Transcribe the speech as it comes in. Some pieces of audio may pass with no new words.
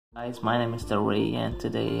Guys, my name is Ray and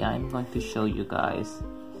today I'm going to show you guys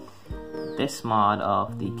this mod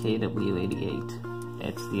of the KW88.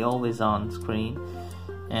 It's the always on screen,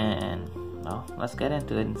 and well, let's get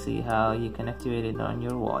into it and see how you can activate it on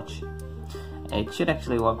your watch. It should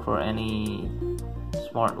actually work for any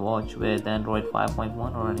smartwatch with Android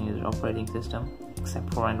 5.1 or any other operating system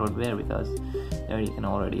except for Android Wear, because there you can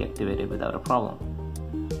already activate it without a problem.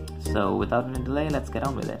 So without any delay, let's get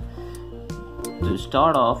on with it. To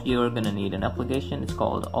start off, you're gonna need an application. It's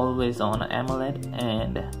called Always On AMOLED,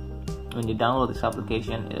 and when you download this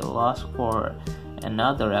application, it'll ask for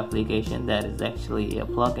another application that is actually a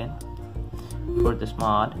plugin for this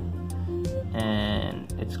mod,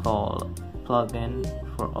 and it's called Plugin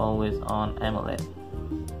for Always On AMOLED,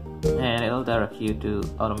 and it'll direct you to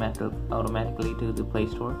automatically to the Play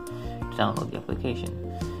Store to download the application.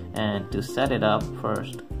 And to set it up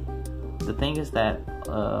first, the thing is that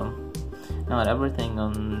not everything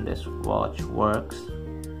on this watch works,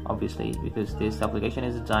 obviously, because this application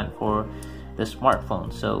is designed for the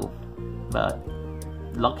smartphone. But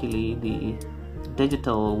luckily the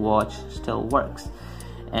digital watch still works.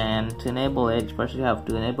 And to enable it, first you have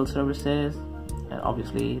to enable services, and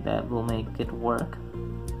obviously that will make it work.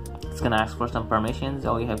 It's gonna ask for some permissions.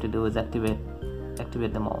 All you have to do is activate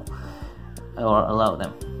them all, or allow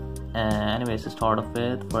them. Anyways, to start off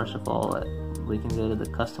with, first of all, we can go to the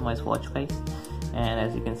customized watch face, and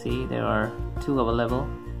as you can see, there are two available,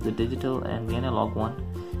 the digital and the analog one,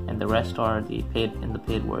 and the rest are the paid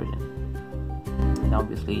version. And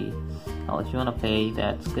obviously, well, if you want to pay,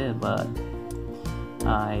 that's good, but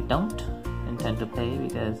I don't intend to pay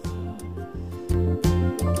because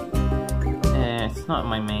it's not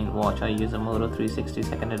my main watch. I use a Moto 360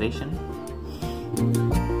 second edition,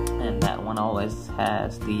 and that one always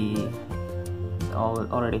has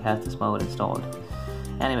already has this mode installed.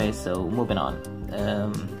 Anyway, so moving on.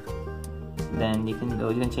 Then you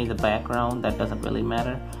can change the background. That doesn't really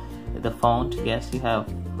matter. The font, yes, you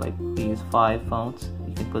have like these 5 fonts.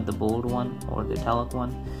 You can put the bold one or the italic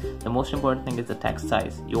one. The most important thing is the text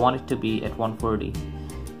size. You want it to be at 140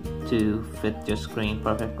 to fit your screen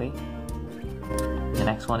perfectly. The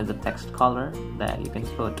next one is the text color, that you can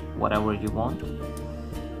put whatever you want.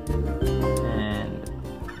 And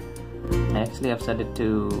actually I've set it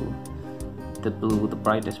to the blue, the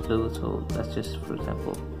brightest blue, so let's just, for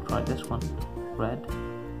example, try this one, red. Come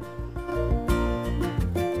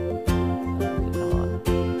on.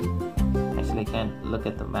 Actually I can't look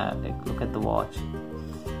at the map, look at the watch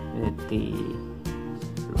with the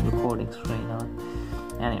recording screen on.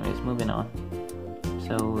 Anyways, moving on.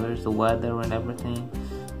 So there's the weather and everything.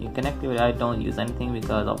 You can activate it. I don't use anything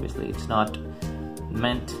because obviously it's not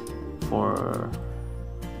meant for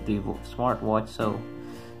the smartwatch, so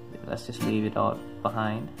let's just leave it all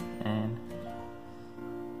behind and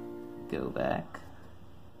go back.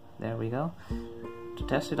 There we go. To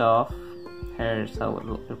test it off, here's how it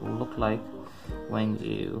will look like when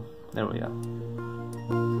you, there we go.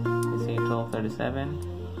 You see 12:37,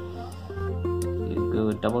 you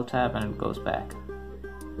go double tap and it goes back.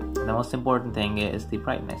 The most important thing is the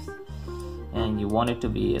brightness, and you want it to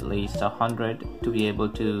be at least 100 to be able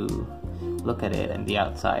to look at it in the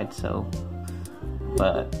outside,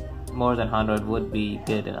 but more than 100 would be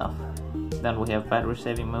good enough. Then we have battery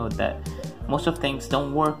saving mode, that most of things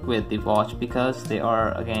don't work with the watch because they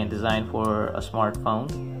are again designed for a smartphone.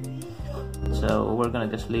 So we're gonna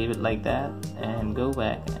just leave it like that and go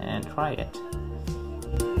back and try it,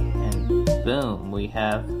 and boom, we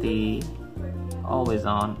have the always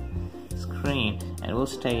on screen, and it will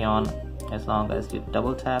stay on as long as you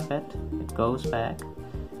double tap it, it goes back,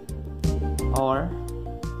 or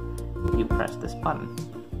you press this button.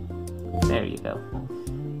 There you go.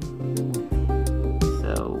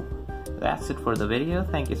 So that's it for the video.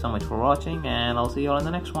 Thank you so much for watching, and I'll see you all in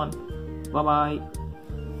the next one. Bye bye.